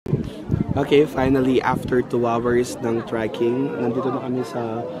Okay, finally, after 2 hours ng trekking, nandito na kami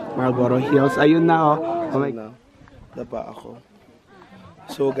sa Marlboro Hills. Ayun na, oh. Oh my God. Dapa ako.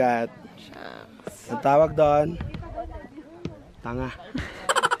 Sugat. Ang tawag doon? Tanga.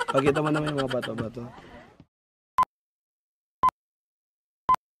 Pagkita mo naman yung mga bato-bato.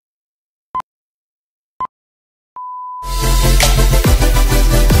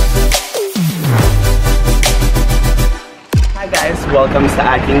 Hi guys! Welcome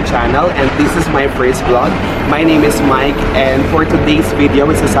sa aking channel and this is my first vlog. My name is Mike and for today's video,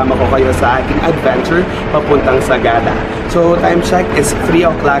 isasama ko kayo sa aking adventure papuntang Sagada. So time check is 3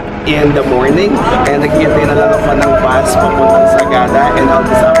 o'clock in the morning and naghihintay na lang ako ng bus papuntang Sagada and I'll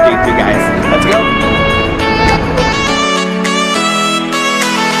just update you guys. Let's go!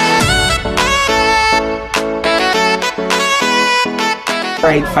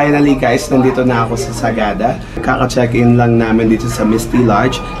 Alright, finally guys, nandito na ako sa Sagada. Kaka-check-in lang namin dito sa Misty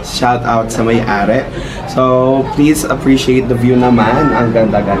Lodge. Shout out sa may-ari. So, please appreciate the view naman. Ang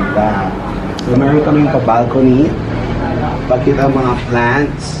ganda-ganda. So, meron kaming pa-balcony. Pakita ang mga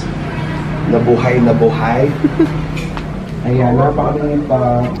plants. Nabuhay na buhay. Ayan, meron pa kaming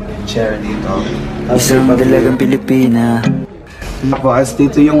pa-chair dito. Isang dalagang Pilipina. Tapos,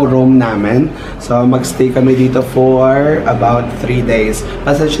 dito yung room namin. So, magstay kami dito for about 3 days.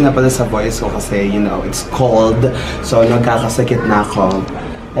 Pasensya na pala sa voice ko kasi, you know, it's cold. So, nagkakasakit na ako.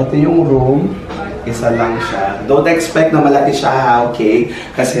 Ito yung room. Isa lang siya. Don't expect na malaki siya, okay?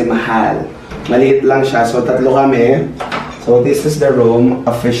 Kasi mahal. Maliit lang siya. So, 3 kami. So, this is the room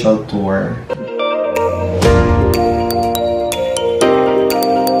official tour.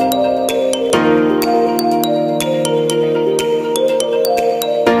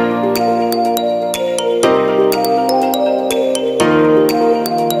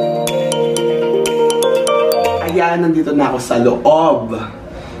 Ayan, nandito na ako sa loob.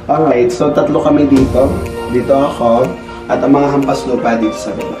 Alright, so 3 kami dito. Dito ako. At ang mga hampas lupa dito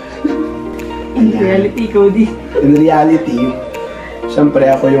sa baba. In reality, Cody. In reality, syempre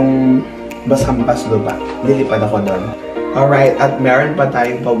ako yung bas hampas lupa. Lilipad ako doon. Alright, at meron pa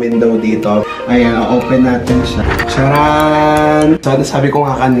tayong pa-window dito. Ayan, open natin siya. Charan! So, nasabi ko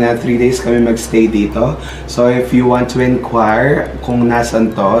nga kanina, 3 days kami magstay dito. So, if you want to inquire kung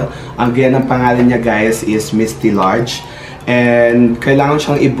nasan to, ang ganyan ng pangalan niya guys is Misty Lodge. And kailangan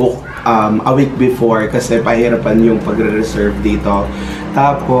siyang i-book a week before kasi pahirapan yung pagre-reserve dito.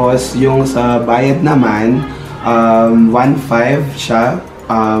 Tapos, yung sa bayad naman, 1.5 siya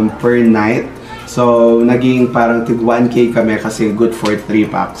per night. So, naging parang tig 1K kami kasi good for 3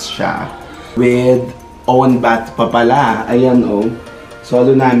 packs siya. With own bath pa pala. Ayan oh.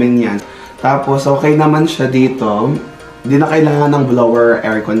 Solo namin yan. Tapos, okay naman siya dito. Hindi na kailangan ng blower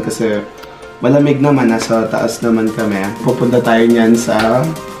aircon kasi malamig naman. Nasa taas naman kami. Pupunta tayo niyan sa...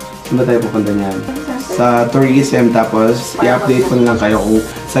 Saan ba tayo pupunta niyan? Sa tourism. Tapos, i-update ko na lang kayo kung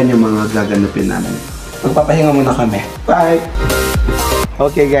saan yung mga gaganapin namin. Magpapahinga muna kami. Bye!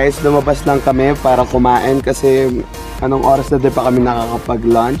 Okay guys, lumabas lang kami para kumain kasi anong oras na din pa kami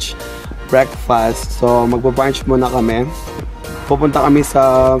nakakapag-lunch, breakfast. So magpa-brunch muna kami. Pupunta kami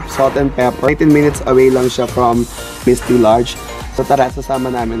sa Salt and Pepper. 18 minutes away lang siya from Misty Lodge. So tara,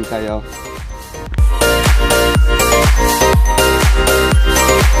 sasama namin kayo.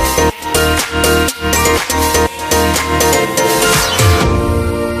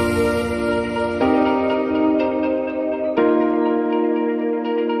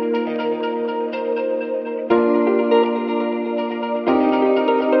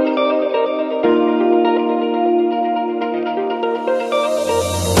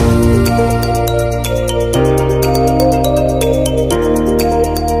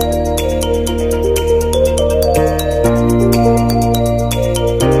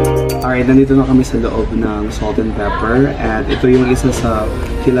 Nandito na kami sa loob ng Salt and Pepper at ito yung isa sa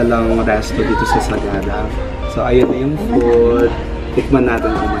kilalang resto dito sa Sagada. So ayun na yung food. Tikman natin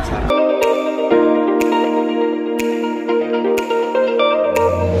kung masarap.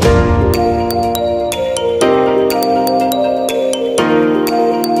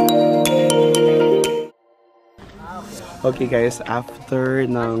 Okay guys, after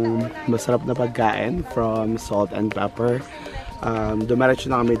ng masarap na pagkain from Salt and Pepper, dumiretso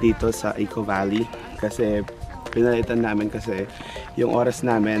na kami dito sa Eco Valley kasi pinalitan namin kasi yung oras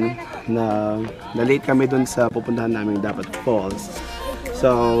namin na late kami dun sa pupuntahan namin dapat falls.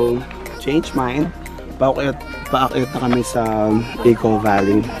 So, change mind. Paakyat na kami sa Eco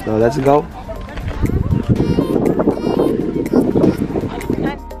Valley. So, let's go!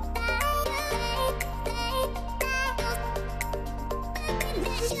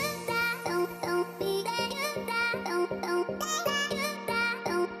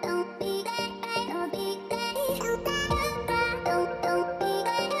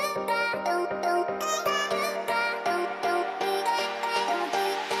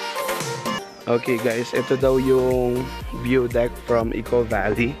 Okay guys, ito daw yung view deck from Eco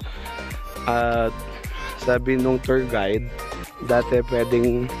Valley. At sabi nung tour guide, dati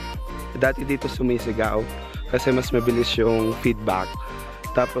dito sumisigaw kasi mas mabilis yung feedback.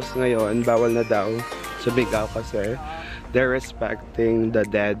 Tapos ngayon, bawal na daw sumigaw kasi they're respecting the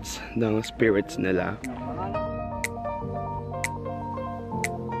deads ng spirits nila.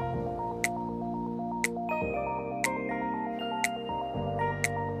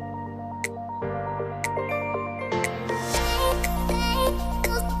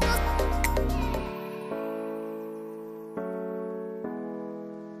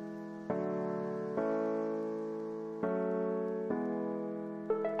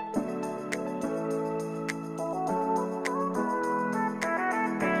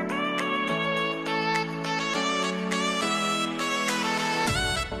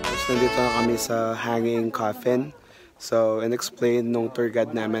 Nandito na kami sa hanging coffin. So, in-explain nung tour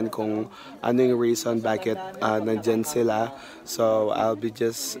guide namin kung ano yung reason bakit nandyan sila. So, I'll be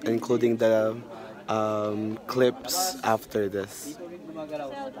just including the clips after this.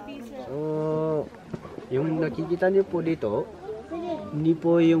 So, yung nakikita niyo po dito, hindi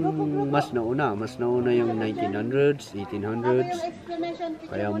po yung mas nauna. Mas nauna yung 1900s, 1800s.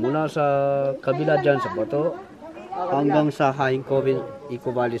 Kaya mula sa kabila dyan sa bato, hanggang sa hanging coffin,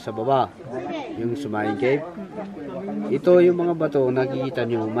 Eco Valley sa baba, yung Sumaing Cave. Ito yung mga bato, nakikita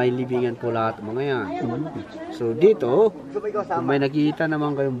nyo, may libingan po lahat mga yan. So dito, kung may nakikita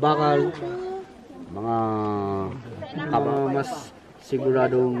naman kayong bakal, mga mas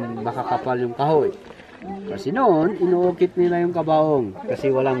siguradong makakapal yung kahoy. Kasi noon, inuukit nila yung kabaong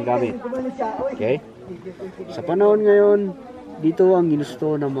kasi walang gamit. Okay? Sa panahon ngayon, dito ang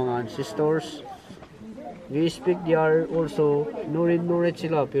ginusto ng mga ancestors. We expect they are also nurit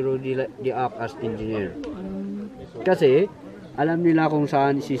sila pero they act as engineer. Kasi alam nila kung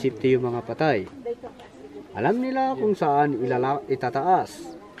saan isisipti yung mga patay. Alam nila kung saan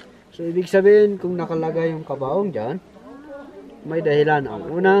itataas. So ibig sabihin kung nakalagay yung kabaong dyan, may dahilan. Ang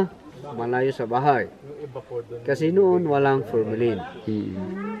una, malayo sa bahay. Kasi noon walang formalin.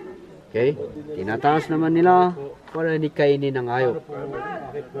 Okay? Tinataas naman nila para hindi kainin ng hayop.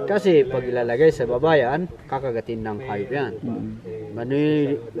 Kasi pag ilalagay sa babayan, kakagatin ng hayop yan.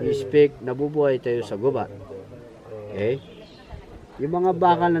 Manuel respect, nabubuhay tayo sa gubat. Okay? Yung mga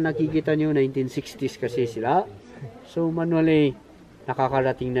bakal na nakikita nyo, 1960s kasi sila. So manually,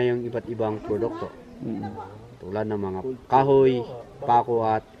 nakakarating na yung iba't ibang produkto. Tulad ng mga kahoy, pako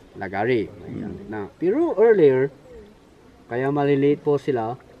at lagari. Pero earlier, kaya maliliit po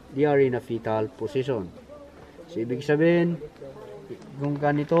sila, they are in a fetal position. So, ibig sabihin, kung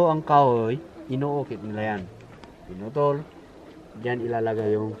ganito ang kahoy, inuukit nila yan. Pinutol, diyan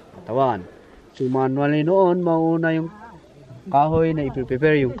ilalagay yung katawan. So, manually noon, mauna yung kahoy na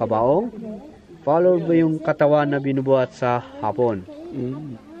i-prepare yung kabaong, followed by yung katawan na binubuhat sa hapon.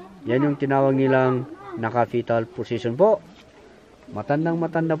 Yan yung tinawag nilang naka-fetal position po.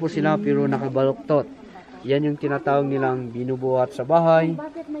 Matandang-matanda po sila pero nakabaluktot. Yan yung tinatawag nilang binubuhat sa bahay,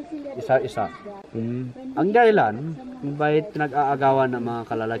 isa-isa. Ang dahilan, kung bakit nag-aagawan ng mga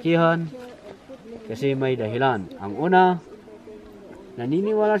kalalakihan, kasi may dahilan. Ang una,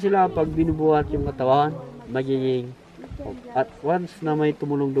 naniniwala sila pag binubuhat yung katawan, magiging, at once na may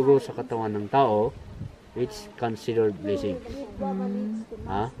tumulong dugo sa katawan ng tao, it's considered blessing.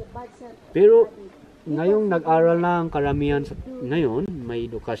 Pero, ngayong nag-aral na ang karamihan ngayon, may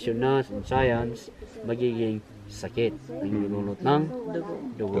edukasyon na, science, magiging sakit ang nilulot ng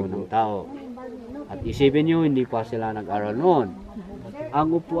dugo ng tao. At isipin nyo, hindi pa sila nag-aral noon. Ang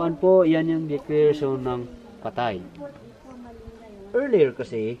upuan po, yan yung declaration ng patay. Earlier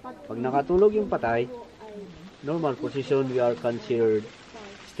kasi, pag nakatulog yung patay, normal position, we are considered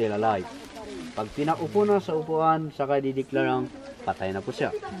still alive. Pag pinaupo na sa upuan, saka dideklarang patay na po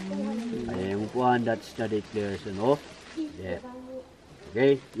siya. Kaya yung upuan, that's the declaration of death.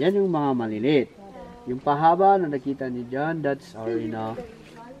 Okay? Yan yung mga maliliit. Yung pahaba na nakita niyo dyan, that's our in a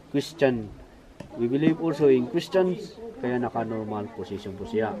Christian. We believe also in Christians, kaya naka-normal position po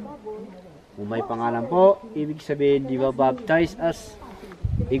siya. Kung may pangalan po, ibig sabihin, di ba baptized as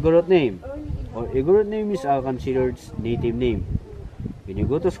Igorot name? Or Igorot name is considered native name. When you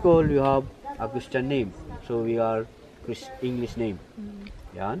go to school, you have a Christian name. So we are English name.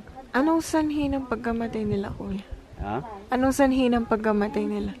 Yan. Anong sanhi ng pagkamatay nila, kuya? Ha? Anong sanhi ng pagkamatay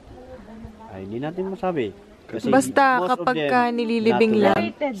nila? Ay, hindi natin masabi. Kasi basta most kapag of them, ka nililibing lang.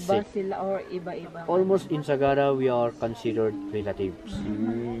 Related ba sila or iba-iba? Almost in Sagada, we are considered relatives.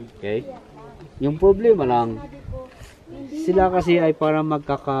 Okay? Yung problema lang, sila kasi ay para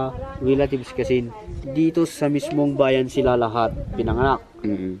magkaka-relatives kasi dito sa mismong bayan sila lahat pinanganak.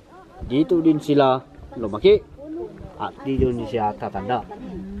 dito din sila lumaki at dito din siya tatanda.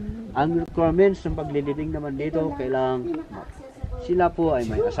 Ang requirements ng paglilibing naman dito, kailangan sila po ay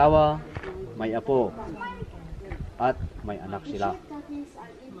may asawa, may apo, at may anak sila.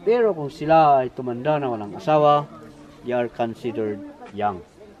 Pero kung sila ay tumanda na walang asawa, they are considered young.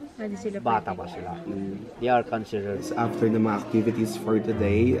 Bata pa sila. They are considered. After the mga activities for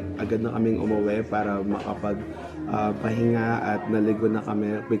today, agad na kaming umuwi para pahinga at naligo na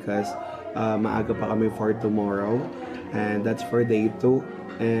kami because maaga pa kami for tomorrow. And that's for day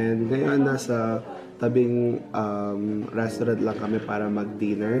 2. And ngayon nasa tabing restaurant lang kami para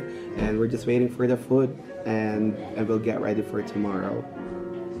mag-dinner. And we're just waiting for the food and we'll get ready for tomorrow.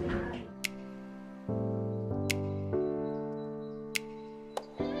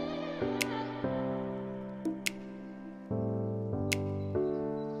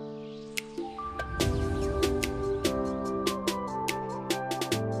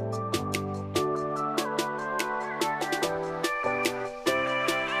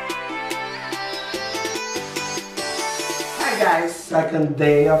 Guys, second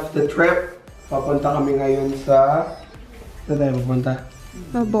day of the trip. Papunta kami ngayon sa... Saan tayo papunta?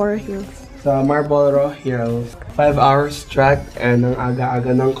 Marlboro Hills. Sa Marlboro Hills. 5 hours trek and ang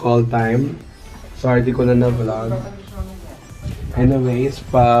aga-aga ng call time. Sorry, di ko na na-vlog. Anyways,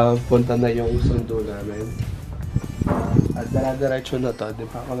 papunta na yung sundo namin. At dala-diretso na to. Di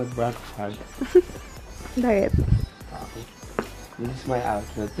pa ako nag-breakfast. Diet. This is my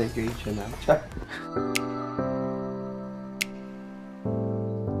outfit. Thank you, H&M. Check.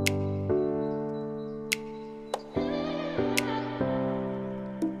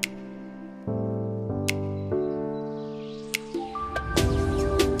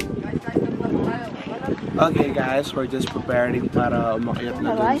 Okay guys, we're just preparing para umakyat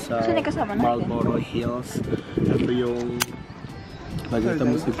na dun sa Marlboro Hills. Ito yung magkita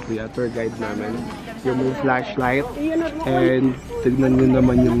mo si Kuya, tour guide namin. Yung may flashlight. And tignan nyo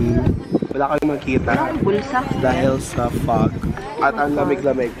naman yung wala kang makita dahil sa fog. At ang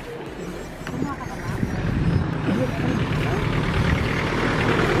lamig-lamig.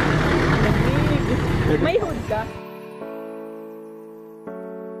 May hood ka?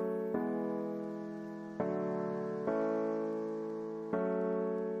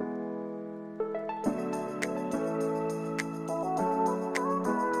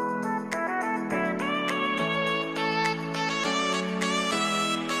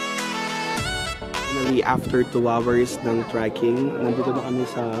 After 2 hours ng trekking, nandito na kami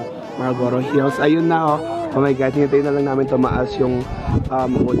sa Marlboro Hills. Ayun na oh. Oh my God, hintayin na lang namin tumaas yung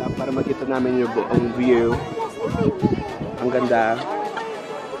ulap para makita namin yung buong view. Ang ganda.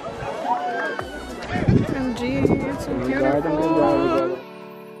 OMG, it's so Oh my beautiful. God, ang ganda.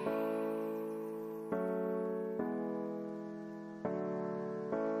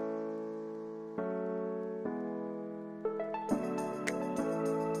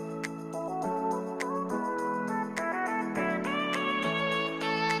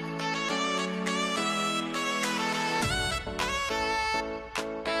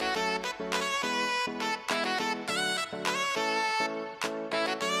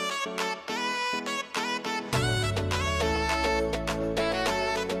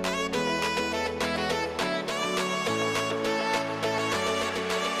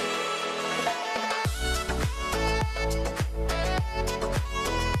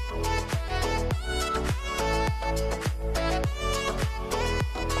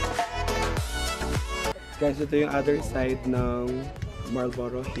 Guys, ito yung other side ng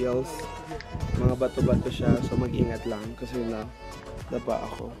Marlboro Hills. Mga bato-bato siya, so mag-ingat lang kasi napa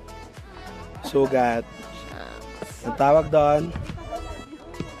ako. Sugat. Ang tawag doon,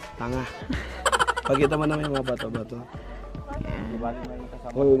 tanga. Pagkita mo naman yung mga bato-bato.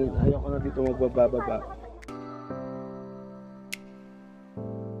 Ayoko na dito magbababa.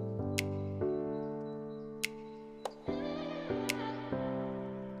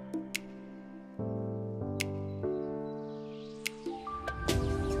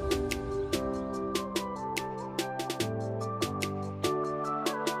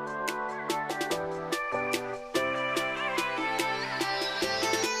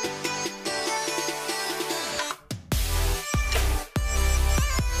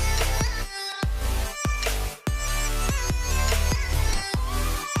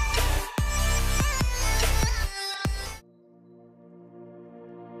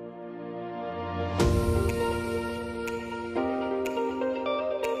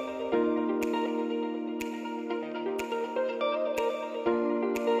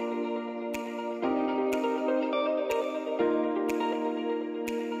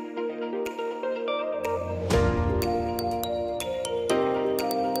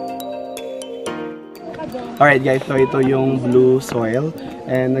 Alright guys, so ito yung blue soil.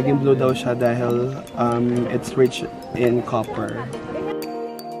 And naging blue daw siya dahil it's rich in copper.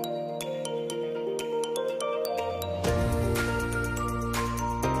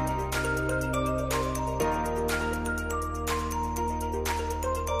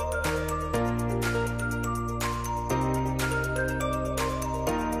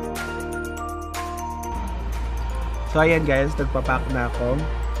 So ayan guys, nagpapack na ako.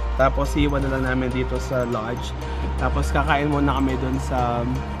 Tapos iwan na lang namin dito sa lodge. Tapos kakain muna kami dun sa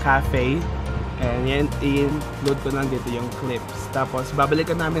cafe. And yan, i-load ko lang dito yung clips. Tapos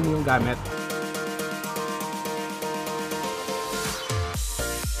babalikan namin yung gamit.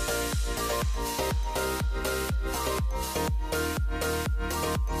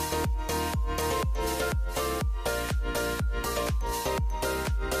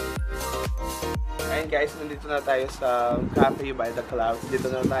 Ayan guys, nandito na tayo sa Cafe by the Clouds.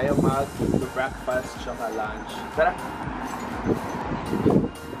 Dito na tayo mag-breakfast tsaka lunch. Tara!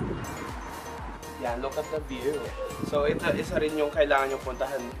 Yan, look at the view. So ito isa rin yung kailangan yung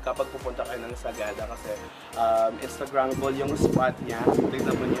puntahan kapag pupunta kayo ng Sagada kasi Instagrammable yung spot niya.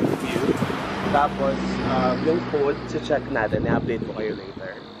 Tignan mo yung view. Tapos yung food, check natin. I-update ko kayo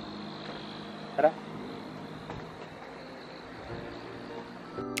later. Tara!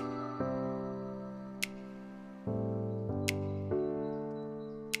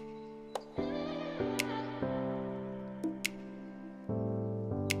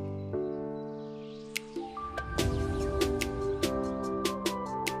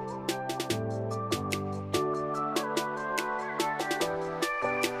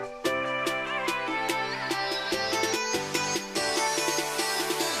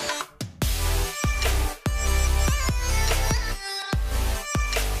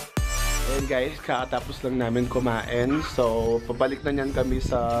 And guys, kakatapos lang namin kumain. So, pabalik na niyan kami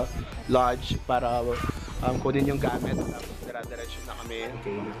sa lodge para kunin yung gamit. Tapos, dire-diretso na kami.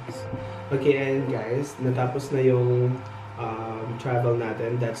 Okay, and guys, natapos na yung travel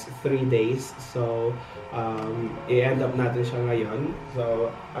natin. That's 3 days. So, i-end up natin siya ngayon. So,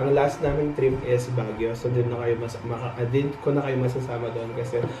 ang last naming trip is Baguio. So, din ko na kayo masasama doon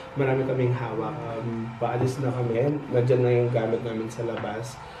kasi marami kaming hawak. Paalis na kami. Nandiyan na yung gamit namin sa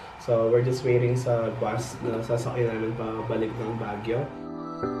labas. So, we're just waiting sa bus na sasakyan namin pabalik ng Baguio.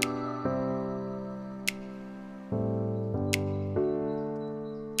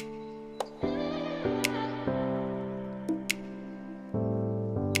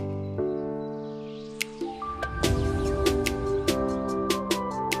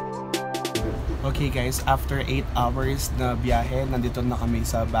 Okay guys, after 8 hours na biyahe, nandito na kami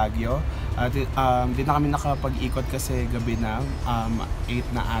sa Baguio. Di na kami nakapag-ikot kasi gabi na,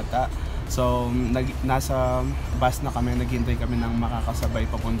 8 na ata. So, nasa bus na kami, naghintay kami ng makakasabay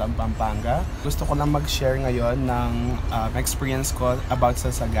papuntang Pampanga. Gusto ko lang mag-share ngayon ng experience ko about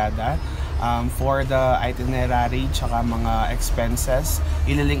sa Sagada. For the itinerary tsaka mga expenses,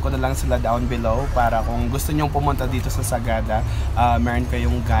 ililink ko na lang sila down below para kung gusto nyong pumunta dito sa Sagada, meron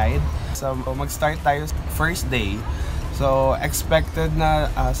kayong guide. So, mag-start tayo first day. So, expected na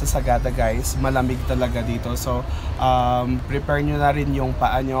sa Sagada guys, malamig talaga dito. So, prepare nyo na rin yung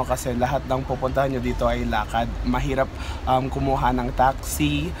paa nyo kasi lahat ng pupuntahan nyo dito ay lakad. Mahirap kumuha ng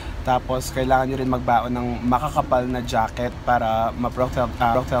taxi. Tapos, kailangan nyo rin magbaon ng makakapal na jacket para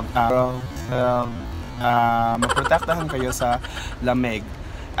maprotektahan kayo sa lamig.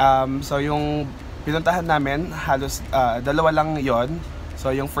 So, yung pinuntahan namin, halos dalawa lang yon. So,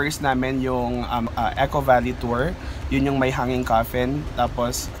 yung first namin, yung Eco Valley Tour. Yun yung may hanging coffin.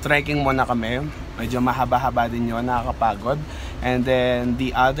 Tapos, trekking muna kami. Medyo mahaba-haba din yun, nakakapagod. And then, the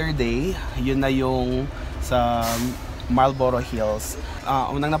other day, yun na yung sa Marlboro Hills.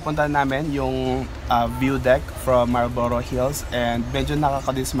 Unang napunta namin yung view deck from Marlboro Hills. And medyo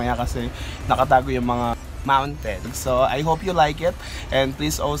nakakadismaya kasi nakatago yung mga mountain. So I hope you like it, and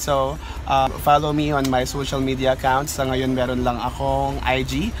please also follow me on my social media accounts. Sa ngayon meron lang akong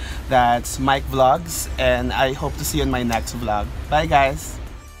IG, that's Mike Vlogs, and I hope to see you in my next vlog. Bye guys!